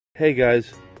Hey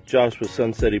guys, Josh with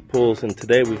Sunsetty Pools, and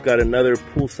today we've got another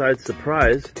poolside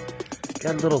surprise.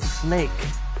 Got a little snake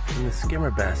in the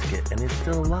skimmer basket, and it's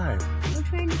still alive. We're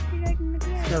trying to put it in the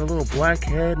grass. It's got a little black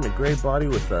head and a gray body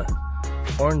with a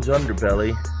orange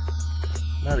underbelly.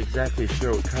 Not exactly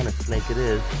sure what kind of snake it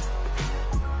is,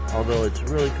 although it's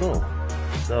really cool.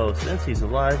 So since he's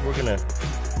alive, we're gonna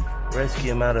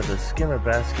rescue him out of the skimmer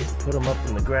basket and put him up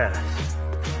in the grass.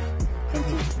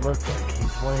 Doesn't look like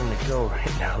he's wanting to go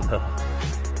right now though.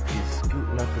 He's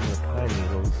scooting up in the pine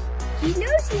needles. He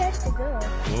knows he has to go.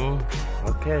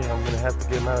 Okay, I'm gonna have to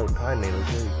get him out of the pine needles.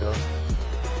 There you go.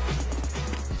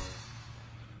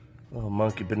 Little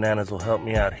monkey bananas will help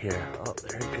me out here. Oh,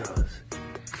 there he goes.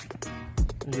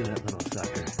 Look at that little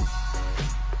sucker.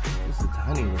 Just a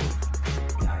tiny little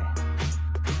guy.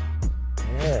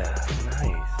 Yeah,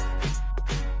 nice.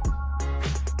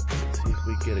 Let's see if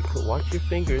we get a cool. Watch your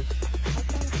fingers.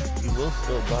 You will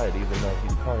still bite, even though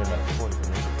he's probably not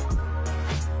poisonous.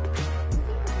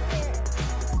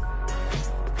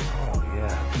 Oh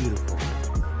yeah, beautiful.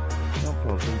 Don't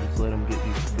poke him, just let him get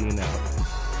used to being out.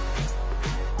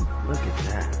 Look at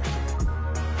that.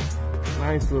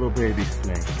 Nice little baby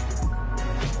snake.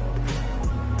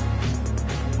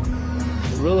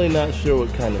 Really not sure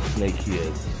what kind of snake he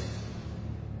is.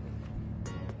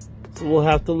 So we'll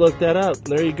have to look that up.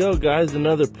 There you go, guys.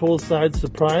 Another poolside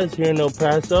surprise here in El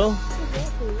Paso.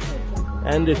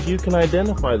 And if you can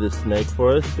identify this snake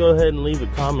for us, go ahead and leave a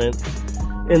comment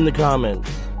in the comments.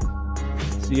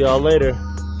 See y'all later.